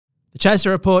The Chaser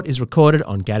Report is recorded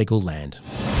on Gadigal land.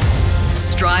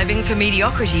 Striving for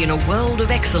mediocrity in a world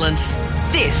of excellence.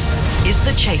 This is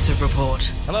The Chaser Report.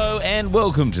 Hello and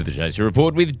welcome to The Chaser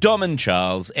Report with Dom and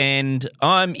Charles, and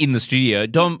I'm in the studio.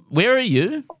 Dom, where are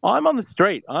you? I'm on the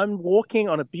street. I'm walking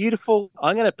on a beautiful,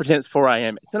 I'm going to pretend it's 4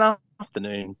 a.m. It's an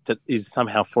afternoon that is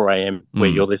somehow 4 a.m. where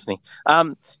you're listening.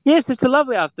 Yes, it's a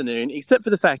lovely afternoon, except for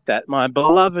the fact that my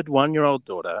beloved one-year-old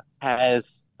daughter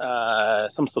has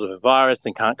some sort of a virus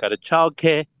and can't go to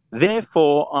childcare.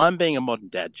 Therefore, I'm being a modern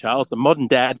dad, Charles, a modern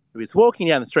dad who is walking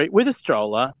down the street with a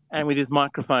stroller and with his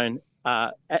microphone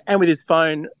and with his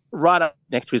phone right up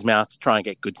next to his mouth to try and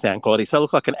get good sound quality. So I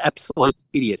look like an absolute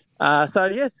idiot. So,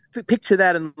 yes, picture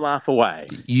that and laugh away.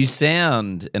 You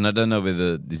sound, and I don't know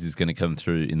whether this is going to come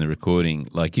through in the recording,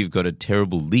 like you've got a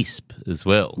terrible lisp as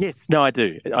well. Yes, no, I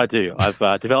do. I've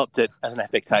developed it as an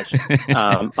affectation.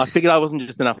 I figured I wasn't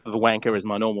just enough of a wanker as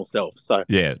my normal self. So,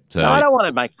 yeah. So no, I don't want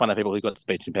to make fun of people who've got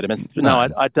speech impediments. No,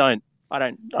 I don't.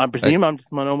 I presume I'm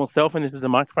just my normal self and this is a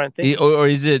microphone thing. Or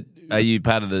is it, are you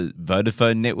part of the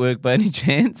Vodafone network by any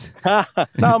chance? No,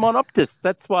 I'm on Optus.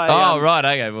 That's why. Right.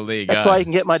 Okay. Well, there you go. That's why you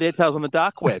can get my details on the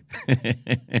dark web.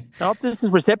 Now, Optus's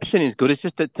reception is good. It's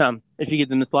just that if you give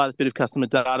them the slightest bit of customer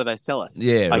data, they sell it.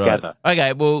 Yeah, I right. gather.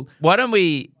 Okay, well, why don't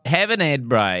we have an ad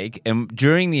break, and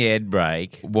during the ad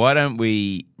break, why don't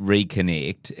we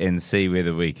reconnect and see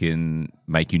whether we can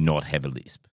make you not have a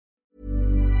lisp?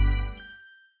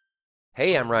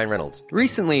 Hey, I'm Ryan Reynolds.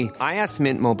 Recently, I asked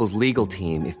Mint Mobile's legal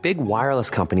team if big wireless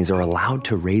companies are allowed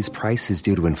to raise prices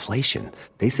due to inflation.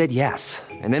 They said yes.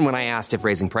 And then when I asked if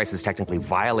raising prices technically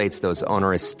violates those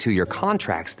onerous 2-year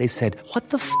contracts, they said, "What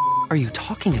the f*** are you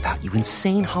talking about, you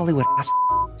insane Hollywood ass?"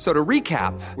 So to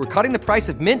recap, we're cutting the price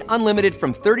of Mint Unlimited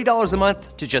from $30 a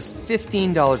month to just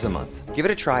 $15 a month. Give it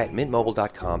a try at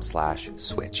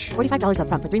mintmobile.com/switch. $45 up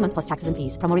front for 3 months plus taxes and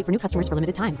fees. Promo rate for new customers for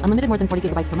limited time. Unlimited more than 40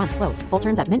 gigabytes per month. Slows full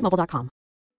terms at mintmobile.com.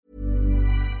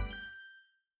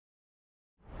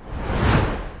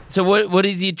 So what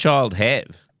does your child have?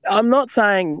 I'm not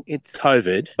saying it's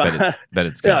COVID, but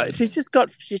it's COVID. No, she's just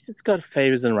got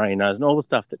fevers and runny nose and all the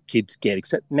stuff that kids get.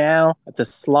 Except now, at the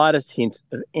slightest hint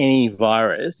of any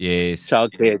virus, Yes.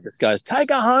 childcare just goes, take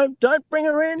her home, don't bring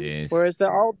her in. Yes. Whereas the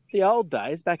old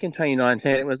days, back in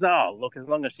 2019, it was, look, as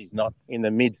long as she's not in the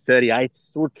mid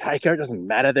 38s, we'll take her. It doesn't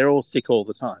matter. They're all sick all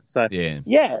the time. So Yeah.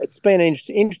 it's been an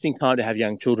interesting time to have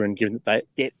young children, given that they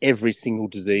get every single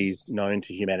disease known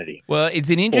to humanity. Well, it's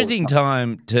an interesting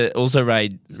time to also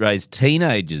raise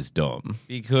teenagers, Dom,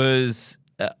 because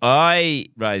I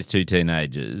raised 2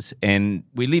 teenagers and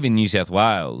we live in New South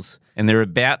Wales and they're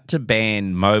about to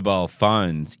ban mobile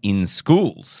phones in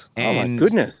schools. Oh, my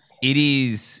goodness. It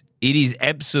is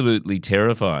absolutely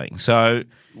terrifying. So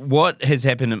what has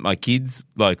happened at my kids'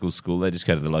 local school, they just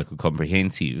go to the local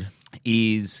comprehensive,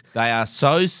 is they are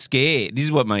so scared. This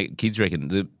is what my kids reckon.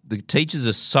 The teachers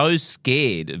are so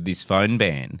scared of this phone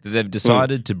ban that they've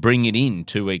decided to bring it in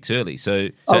 2 weeks early. So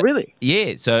really?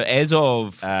 Yeah. So as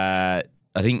of, I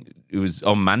think it was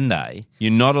on Monday, you're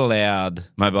not allowed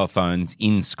mobile phones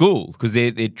in school because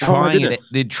they're trying it.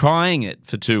 They're trying it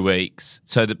for 2 weeks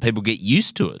so that people get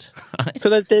used to it. Right? So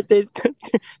they're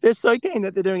so keen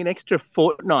that they're doing an extra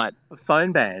fortnight of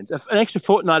phone bans, an extra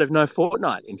fortnight of no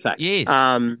fortnight, in fact. Yes.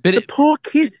 But the poor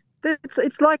kids.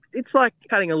 It's like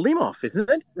cutting a limb off, isn't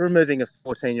it? Removing a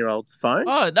 14-year-old's phone.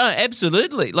 Oh no,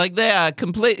 absolutely! Like they are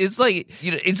complete. It's like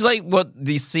it's like what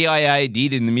the CIA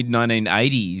did in the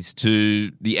mid-1980s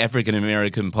to the African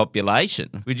American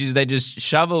population, which is they just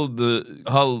shoveled the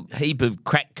whole heap of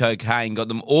crack cocaine, got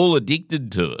them all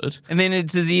addicted to it, and then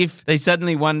it's as if they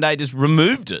suddenly one day just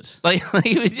removed it. Like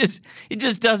it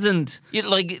just doesn't.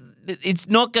 It's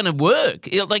not going to work.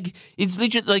 It's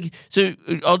literally so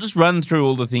I'll just run through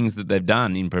all the things that they've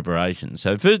done in preparation.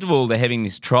 So first of all, they're having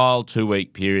this trial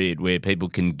 2-week period where people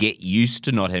can get used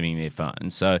to not having their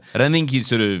phones. So I don't think you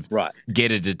sort of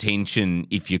get a detention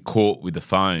if you're caught with a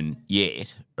phone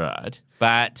yet, right?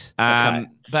 But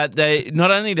they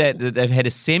not only that they've had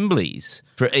assemblies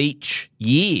for each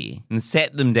year and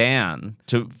sat them down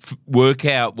to work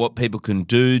out what people can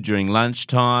do during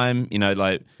lunchtime,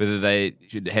 like whether they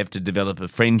should have to develop a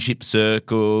friendship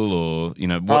circle or,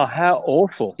 what. Oh, how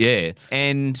awful. Yeah.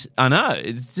 And I know,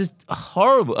 it's just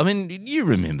horrible. I mean, you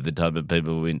remember the type of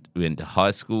people we went to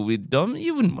high school with, Dom.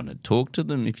 You wouldn't want to talk to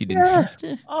them if you didn't have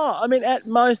to. Oh, I mean, at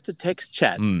most a text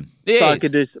chat. Yes. So I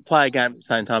could just play a game at the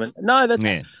same time. No,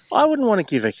 I wouldn't want to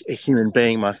give a human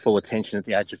being my full attention at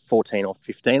the age of 14 or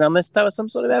 15 unless they were some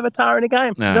sort of avatar in a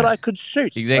game that I could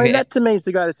shoot. Exactly. I mean, that to me is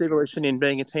the greatest evolution in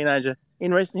being a teenager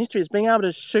in recent history, is being able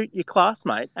to shoot your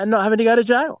classmate and not having to go to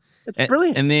jail. It's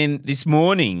brilliant. And then this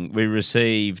morning we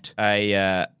received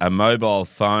a mobile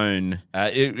phone,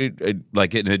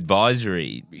 like an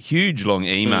advisory, huge long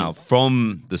email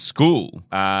from the school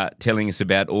telling us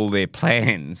about all their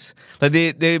plans. Like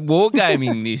they're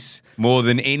wargaming this more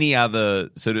than any other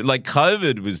sort of, like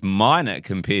COVID was minor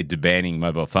compared to banning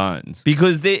mobile phones,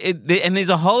 because and there's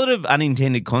a whole lot of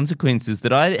unintended consequences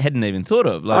that I hadn't even thought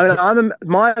of. Like,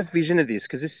 my vision of this,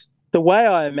 because the way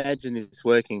I imagine this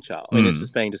working, Charles, I mean, this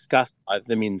was being discussed by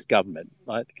the Min's government,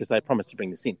 right, because they promised to bring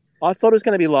this in. I thought it was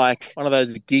going to be like one of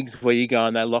those gigs where you go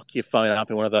and they lock your phone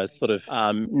up in one of those sort of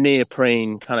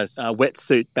neoprene kind of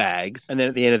wetsuit bags, and then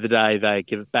at the end of the day they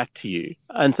give it back to you.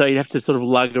 And so you'd have to sort of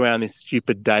lug around this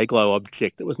stupid Dayglow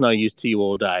object that was no use to you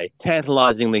all day,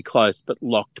 tantalisingly close but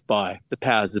locked by the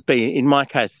powers that be. In my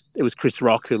case, it was Chris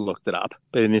Rock who looked it up,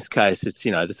 but in this case, it's,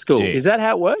 the school. Yeah. Is that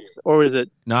how it works, or is it?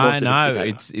 No,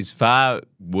 it's far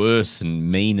worse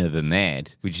and meaner than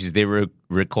that, which is they're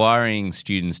requiring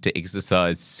students to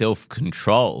exercise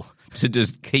self-control to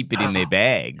just keep it in their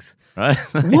bags, right?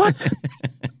 What?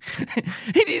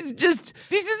 It is just,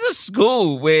 this is a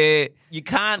school where you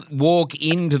can't walk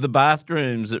into the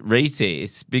bathrooms at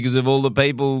recess because of all the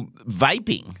people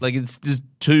vaping. Like, it's just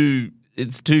too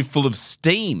full of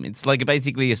steam. It's like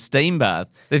basically a steam bath.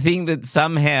 They think that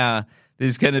somehow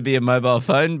there's going to be a mobile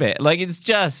phone ban. Like, it's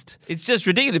just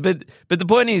ridiculous. But the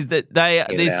point is that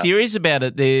they're serious about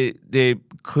it. They're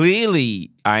clearly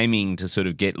aiming to sort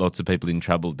of get lots of people in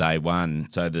trouble day one,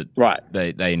 so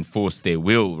that they enforce their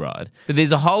will, right? But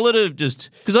there's a whole lot of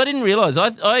just, because I didn't realise,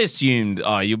 I assumed,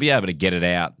 you'll be able to get it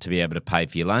out to be able to pay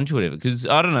for your lunch or whatever. Because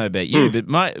I don't know about you, but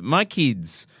my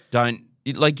kids don't,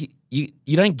 like,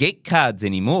 you don't get cards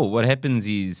anymore. What happens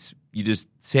is you just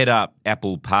set up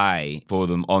Apple Pay for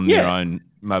them on their own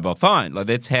mobile phone. Like,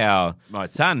 that's how my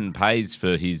son pays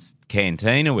for his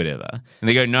canteen or whatever. And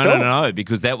they go, no,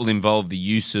 because that will involve the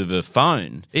use of a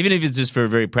phone, even if it's just for a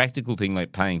very practical thing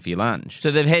like paying for your lunch.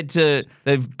 So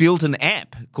they've built an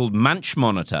app called Munch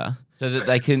Monitor, so that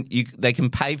they can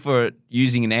pay for it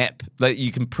using an app. Like,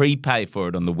 you can prepay for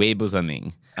it on the web or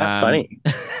something. That's funny.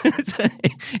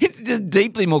 It's just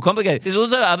deeply more complicated. There's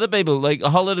also other people, like a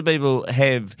whole lot of people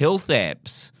have health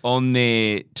apps on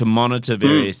there to monitor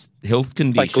various health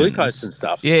conditions. Like glucose and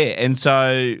stuff. Yeah, and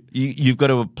so you've got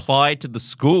to apply to the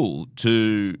school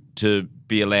to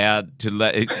be allowed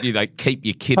to keep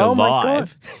your kid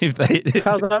alive. If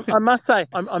Charles, I must say,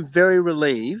 I'm very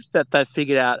relieved that they've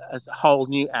figured out a whole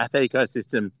new app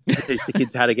ecosystem to teach the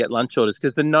kids how to get lunch orders,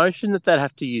 because the notion that they'd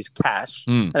have to use cash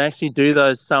and actually do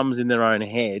those sums in their own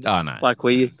head, like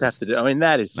we used to have to do, I mean,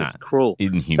 that is just cruel.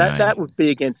 Inhumane. That would be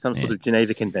against some sort of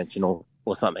Geneva Convention or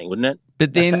something, wouldn't it?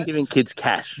 But then giving kids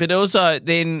cash. But also,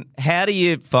 then how do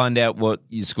you find out what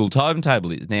your school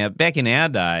timetable is? Now, back in our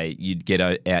day, you'd get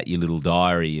out your little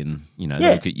diary and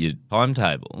look at your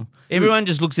timetable. Everyone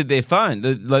just looks at their phone.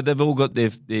 They've all got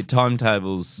their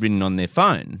timetables written on their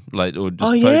phone, or just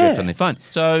photographed on their phone.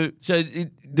 So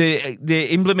they're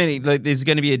implementing, like, there's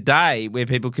going to be a day where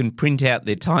people can print out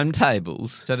their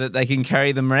timetables so that they can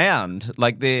carry them around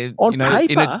like they're on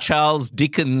paper? In a Charles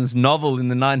Dickens novel in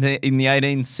the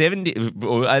 1870s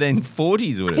or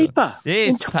 1840s or whatever. Paper.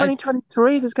 Yes, in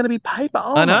 2023, there's going to be paper.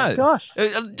 Oh, my gosh.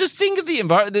 Just think of the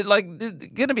environment. Like, there's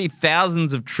going to be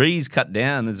thousands of trees cut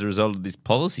down as a result of this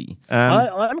policy.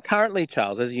 I'm currently,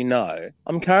 Charles, as you know,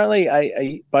 I'm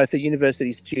currently both a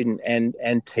university student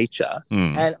and teacher.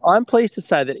 And I'm pleased to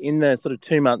say that in the sort of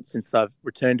 2 months since I've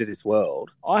returned to this world,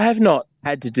 I have not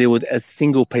had to deal with a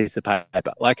single piece of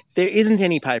paper. Like, there isn't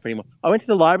any paper anymore. I went to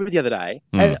the library the other day,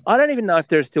 and I don't even know if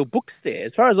there are still books there.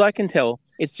 As far as I can tell,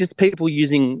 it's just people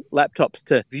using laptops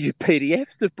to view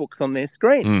PDFs of books on their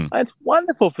screen. And it's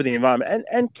wonderful for the environment.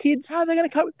 And kids, how are they going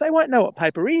to cope? They won't know what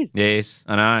paper is. Yes,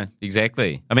 I know.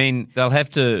 Exactly. I mean, they'll have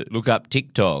to look up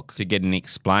TikTok to get an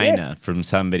explainer from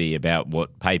somebody about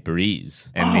what paper is.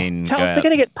 And then Charles, they're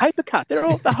going to get paper cut.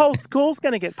 The whole school's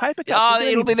going to get paper cut.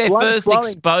 It'll be their first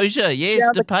exposure, yes,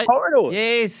 to paper. Corridors.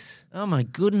 Yes. Oh, my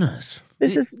goodness.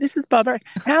 This is barbaric.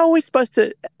 How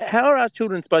are our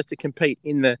children supposed to compete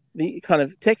in the kind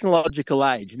of technological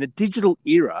age, in the digital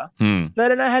era? They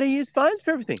don't know how to use phones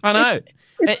for everything. I know.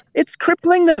 It's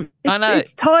crippling them. I know.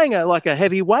 It's tying a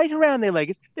heavy weight around their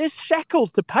leg. They're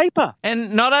shackled to paper.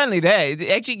 And not only that, it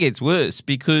actually gets worse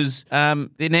because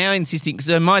they're now insisting.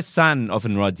 So my son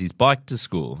often rides his bike to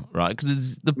school, right? Because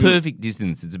it's the perfect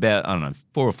distance. It's about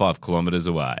 4 or 5 kilometres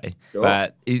away. Sure.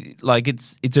 But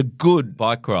it's a good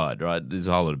bike ride, right? There's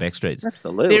a whole lot of back streets.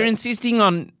 Absolutely. They're insisting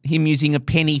on him using a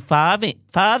penny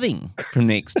farthing from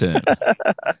next term.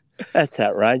 That's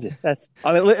outrageous. As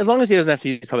long as he doesn't have to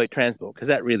use public transport, because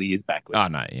that really is backwards. Oh,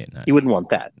 no, yeah, no. You wouldn't want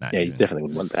that. No, you definitely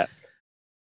wouldn't want that.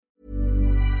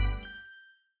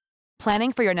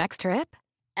 Planning for your next trip?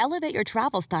 Elevate your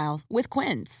travel style with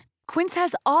Quince. Quince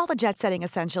has all the jet-setting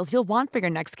essentials you'll want for your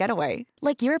next getaway,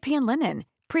 like European linen,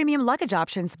 premium luggage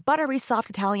options, buttery soft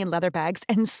Italian leather bags,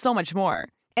 and so much more.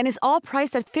 And is all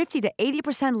priced at 50 to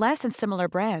 80% less than similar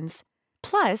brands.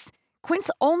 Plus, Quince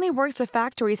only works with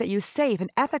factories that use safe and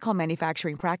ethical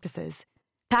manufacturing practices.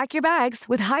 Pack your bags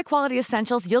with high-quality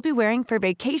essentials you'll be wearing for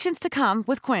vacations to come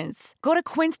with Quince. Go to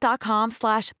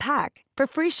quince.com/pack for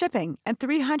free shipping and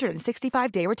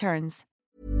 365-day returns.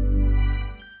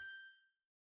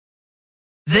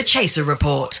 The Chaser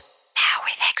Report. Now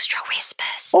with extra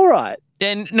whispers. All right.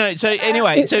 And no, so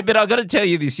anyway, but I got to tell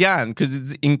you this yarn because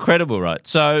it's incredible, right?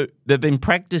 So they've been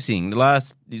practicing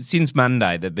since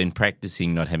Monday. They've been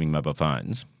practicing not having mobile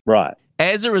phones. Right.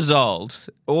 As a result,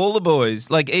 all the boys,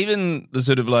 like even the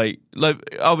sort of like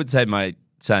I would say my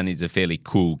son is a fairly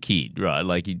cool kid, right?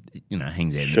 Like he,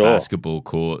 hangs out in the basketball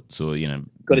courts or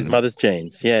got his mother's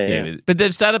genes. Yeah. But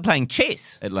they've started playing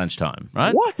chess at lunchtime,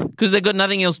 right? What? Because they've got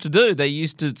nothing else to do. They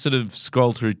used to sort of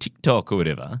scroll through TikTok or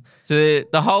whatever. So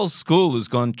the whole school has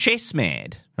gone chess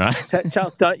mad, right?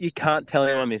 Charles, you can't tell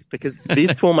anyone this because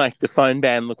this will make the phone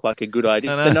ban look like a good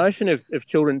idea. The notion of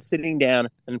children sitting down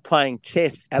and playing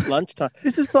chess at lunchtime,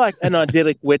 this is like an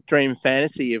idyllic wet dream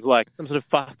fantasy of like some sort of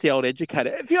fusty old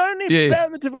educator. If you only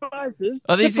found the devices,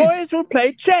 the boys will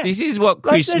play chess. This is what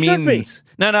Chris Minns...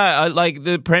 like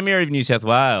the Premier of New South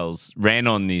Wales ran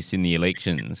on this in the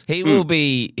elections. He'll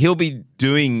be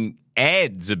doing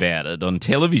ads about it on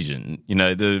television.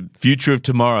 The future of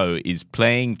tomorrow is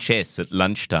playing chess at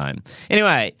lunchtime.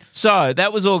 Anyway, so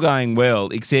that was all going well,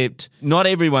 except not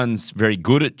everyone's very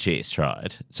good at chess,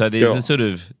 right? So there's a sort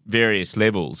of various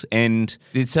levels, and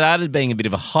there started being a bit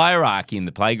of a hierarchy in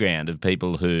the playground of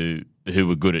people who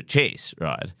were good at chess,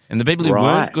 right? And the people who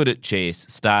weren't good at chess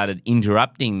started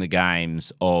interrupting the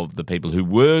games of the people who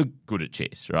were good at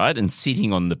chess, right? And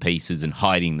sitting on the pieces and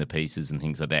hiding the pieces and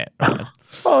things like that, right?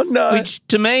 Oh, no. Which,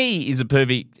 to me, is a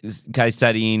perfect case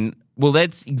study in, well,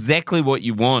 that's exactly what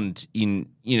you want in,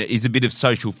 is a bit of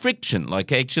social friction.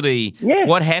 Like, actually,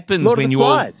 what happens when you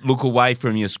all look away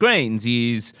from your screens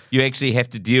is you actually have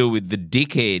to deal with the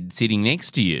dickhead sitting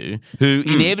next to you who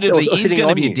inevitably is going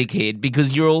to be a dickhead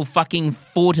because you're all fucking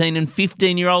 14 and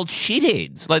 15-year-old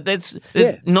shitheads. Like, that's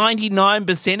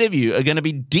 99% of you are going to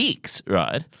be dicks,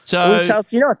 right? So,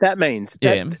 Charles, you know what that means?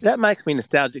 That makes me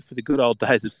nostalgic for the good old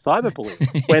days of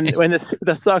cyberbullying when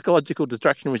the psychological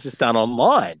destruction was just done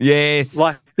online. Yes.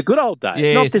 Like the good old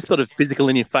days. Not this sort of physical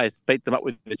in your face, beat them up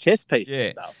with the chess piece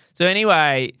and stuff. So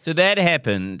anyway, that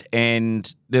happened,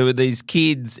 and there were these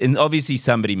kids, and obviously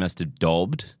somebody must have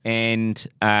dobbed, and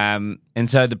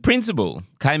so the principal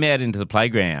came out into the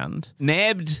playground,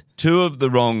 nabbed two of the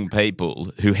wrong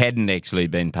people who hadn't actually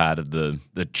been part of the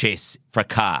chess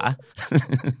fracas,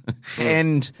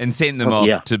 and sent them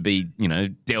off to be,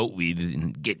 dealt with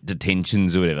and get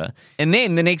detentions or whatever. And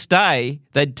then the next day,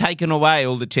 they'd taken away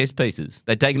all the chess pieces.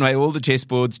 They'd taken away all the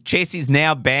chessboards. Chess is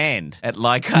now banned at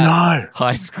Leichhardt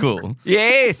High School.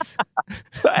 Yes.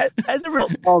 As a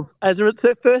result,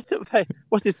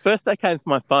 what's this? First they came for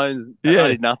my phones and I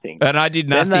did nothing. And I did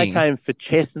nothing. Then they came for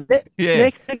chess.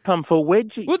 Next they come for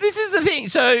wedgie. Well, this is the thing.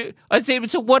 So I said,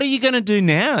 so what are you going to do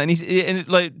now? And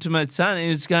to my son,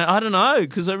 and he's going, I don't know,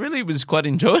 because I really was quite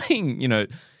enjoying,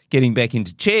 getting back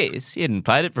into chess. He hadn't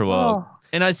played it for a while. Oh.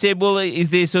 And I said, well, is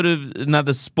there sort of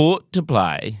another sport to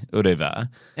play or whatever?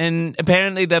 And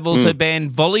apparently they've also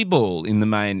banned volleyball in the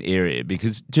main area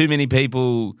because too many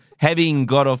people, having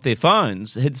got off their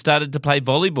phones, had started to play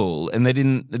volleyball, and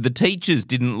the teachers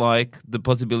didn't like the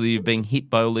possibility of being hit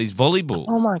by all these volleyballs.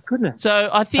 Oh my goodness. So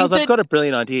I think I've got a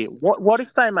brilliant idea. What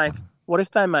if they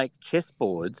make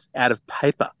chessboards out of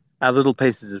paper? Little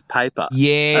pieces of paper.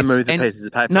 Yes. And move the pieces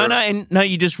of paper. No,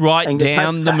 you just write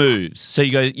down the moves. So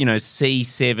you go,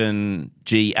 C7,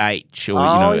 GH, or,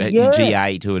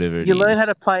 G8 or whatever it is. You learn how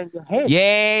to play in your head.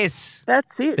 Yes.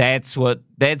 That's it. I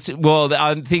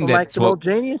think that's what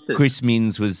geniuses. Chris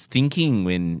Minns was thinking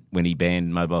when he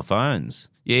banned mobile phones.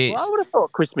 Yes. Well, I would have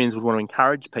thought Chris Minns would want to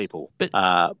encourage people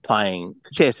playing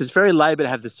chess. It's very Labor to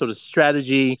have this sort of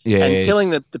strategy and killing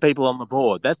the people on the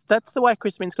board. That's the way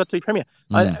Chris Minns got to be Premier.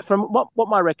 From what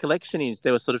my recollection is,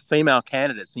 there were sort of female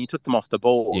candidates and you took them off the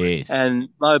board. Yes. And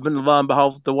lo and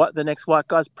behold, the next white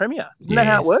guy's Premier. Isn't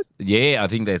that how it works? Yeah, I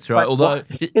think that's right. Wait, Although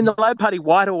in the Labor Party,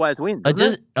 white always wins.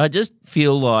 I just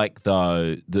feel like,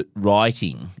 though, that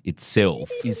writing itself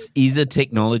is a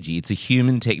technology. It's a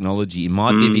human technology. It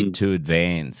might be a bit too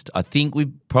advanced. I think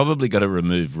we've probably got to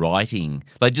remove writing.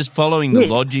 Like, just following the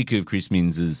logic of Chris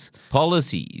Minns's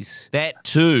policies, that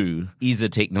too is a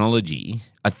technology.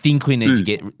 I think we need to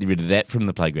get rid of that from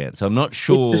the playground. So I'm not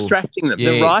sure. It's distracting them.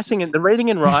 Yes. The writing and the reading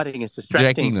and writing is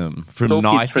distracting them from school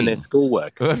kids knifing. from their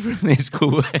schoolwork. From their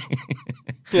schoolwork.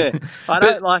 Yeah, I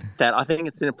don't like that. I think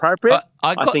it's inappropriate.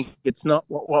 I think it's not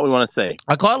what we want to see.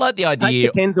 I quite like the idea.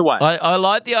 Take the pens away. I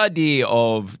like the idea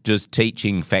of just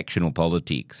teaching factional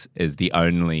politics as the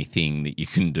only thing that you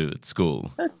can do at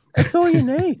school. That's all you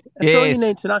need. That's all you Yes.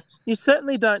 need to know. You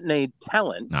certainly don't need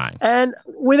talent. No. And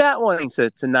without wanting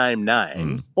to name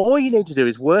names, all you need to do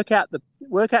is work out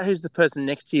who's the person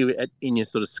next to you in your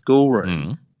sort of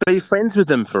schoolroom. Be friends with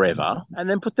them forever, and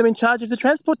then put them in charge of the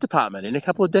transport department in a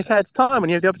couple of decades' time when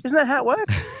you have the opportunity. Isn't that how it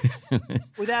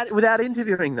works? without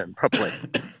interviewing them properly.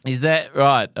 Is that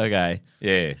right? Okay.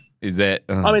 Yeah. Is that?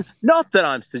 I mean, not that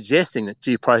I'm suggesting that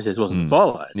due process wasn't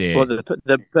followed, or that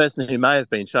the person who may have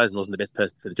been chosen wasn't the best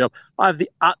person for the job. I have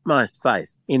the utmost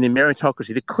faith in the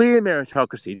meritocracy, the clear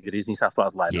meritocracy that is New South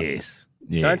Wales Labor. Yes.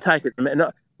 Yeah. Don't take it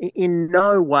in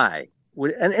no way.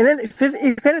 And then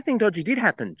if anything dodgy did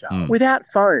happen, Charles, without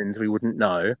phones we wouldn't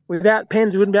know. Without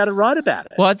pens we wouldn't be able to write about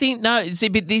it. Well, I think, no, see,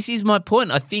 but this is my point.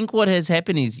 I think what has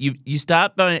happened is you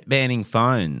start banning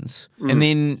phones, and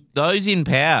then those in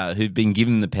power who've been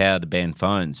given the power to ban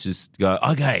phones just go,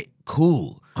 okay,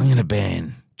 cool, I'm going to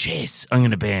ban chess, I'm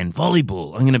going to ban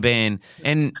volleyball, I'm going to ban,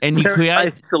 and you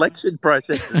create selection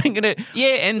process.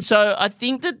 And so I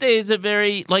think that there's a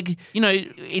very, like,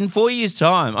 in 4 years'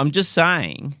 time, I'm just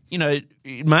saying,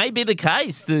 it may be the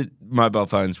case that mobile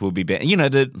phones will be banned,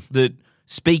 that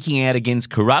speaking out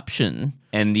against corruption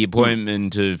and the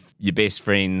appointment of your best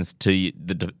friends to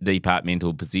the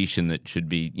departmental position that should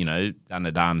be, done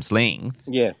at arm's length.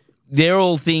 Yeah. They're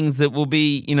all things that will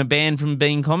be, banned from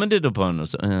being commented upon.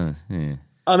 Yeah.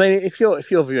 I mean, if you're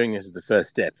viewing this as the first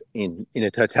step in a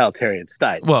totalitarian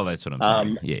state, well, that's what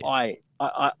I'm saying. Yes.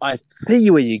 I see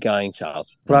where you're going,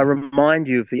 Charles, but I remind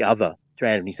you of the other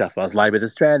strand of New South Wales Labor, the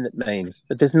strand that means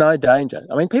that there's no danger.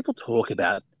 I mean, people talk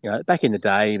about, back in the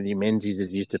day, the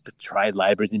Menzies used to portray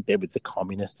Labor as in bed with the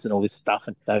communists and all this stuff,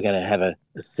 and they were going to have a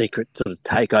secret sort of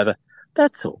takeover.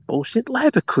 That's all bullshit.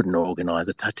 Labor couldn't organise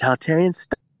a totalitarian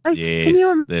state.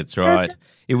 Yes, that's right.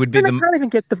 It would be they can't even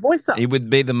get the voice up. It would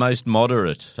be the most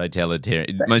moderate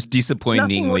totalitarian, most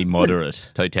disappointingly moderate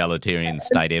totalitarian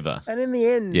state ever. And in the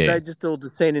end, they just all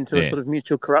descend into a sort of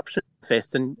mutual corruption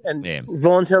fest and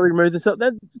voluntarily remove themselves.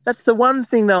 That's the one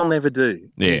thing they'll never do.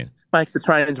 Yeah, make the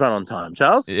trains run on time,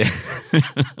 Charles. Yeah.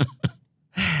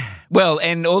 Well,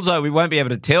 and also we won't be able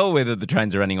to tell whether the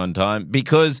trains are running on time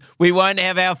because we won't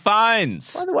have our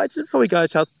phones. By the way, just before we go,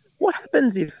 Charles, what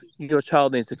happens if your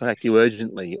child needs to contact you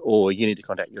urgently or you need to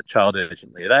contact your child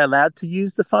urgently? Are they allowed to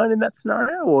use the phone in that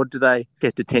scenario, or do they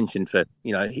get detention for,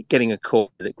 getting a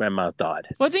call that grandma's died?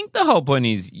 Well, I think the whole point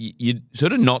is you're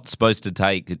sort of not supposed to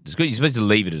take it to school. You're supposed to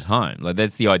leave it at home. Like,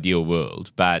 that's the ideal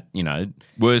world. But,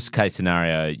 worst case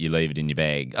scenario, you leave it in your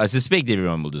bag. I suspect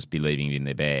everyone will just be leaving it in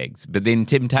their bags. But then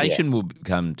temptation will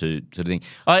come to sort of thing.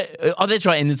 Oh, that's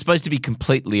right. And it's supposed to be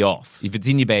completely off. If it's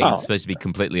in your bag, it's supposed to be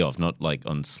completely off, not like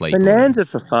on sleep. Bonanza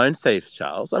for phone thieves,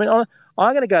 Charles. I mean, I'm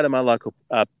going to go to my local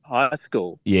high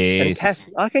school. Yes. And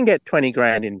I can get 20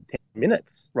 grand in 10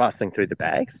 minutes rifling through the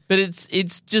bags. But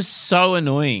it's just so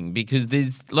annoying because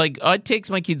there's, like, I text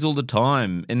my kids all the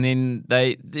time and then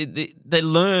they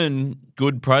learn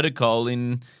good protocol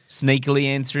in sneakily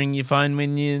answering your phone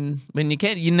when you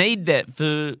can. You need that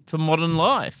for modern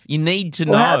life. You need to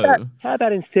know. How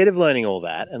about instead of learning all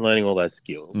that and learning all those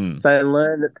skills, they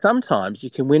learn that sometimes you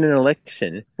can win an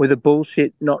election with a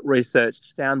bullshit, not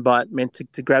researched soundbite meant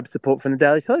to grab support from the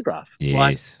Daily Telegraph.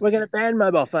 Yes. Like, we're going to ban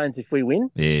mobile phones if we win.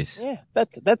 Yes. Yeah,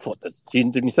 that's what the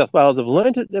students of New South Wales have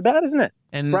learned about, isn't it?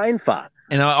 And brain fart.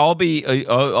 And I'll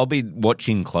be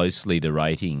watching closely the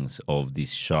ratings of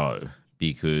this show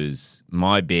because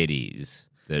my bet is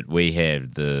that we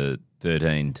have the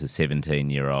 13 to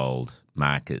 17-year-old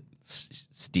market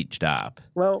stitched up.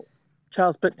 Well,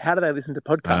 Charles, but how do they listen to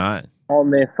podcasts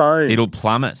on their phones? It'll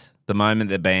plummet the moment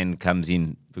the ban comes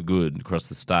in for good across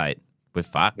the state. We're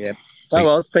fucked. Yep. Oh,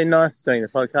 well, it's been nice doing the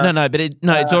podcast. No, but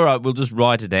it's all right. We'll just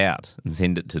write it out and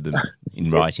send it to them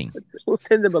in writing. We'll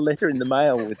send them a letter in the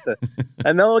mail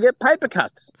and they'll all get paper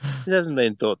cuts. It hasn't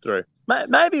been thought through.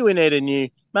 Maybe we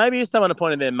need maybe if someone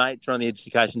appointed their mate to run the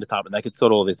education department, they could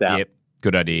sort all this out. Yep,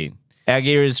 good idea. Our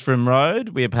gear is from Rode.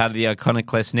 We are part of the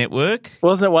Iconoclast Network.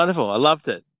 Wasn't it wonderful? I loved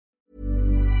it.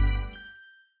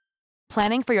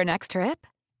 Planning for your next trip?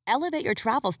 Elevate your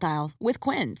travel style with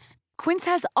Quince. Quince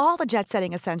has all the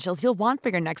jet-setting essentials you'll want for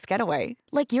your next getaway,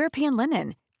 like European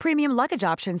linen, premium luggage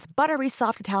options, buttery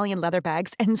soft Italian leather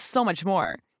bags, and so much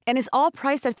more. And is all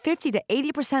priced at 50 to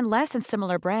 80% less than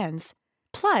similar brands.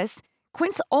 Plus,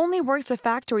 Quince only works with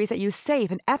factories that use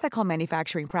safe and ethical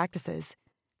manufacturing practices.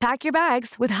 Pack your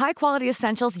bags with high-quality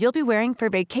essentials you'll be wearing for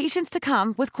vacations to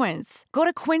come with Quince. Go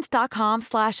to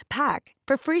quince.com/pack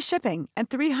for free shipping and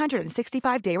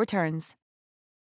 365-day returns.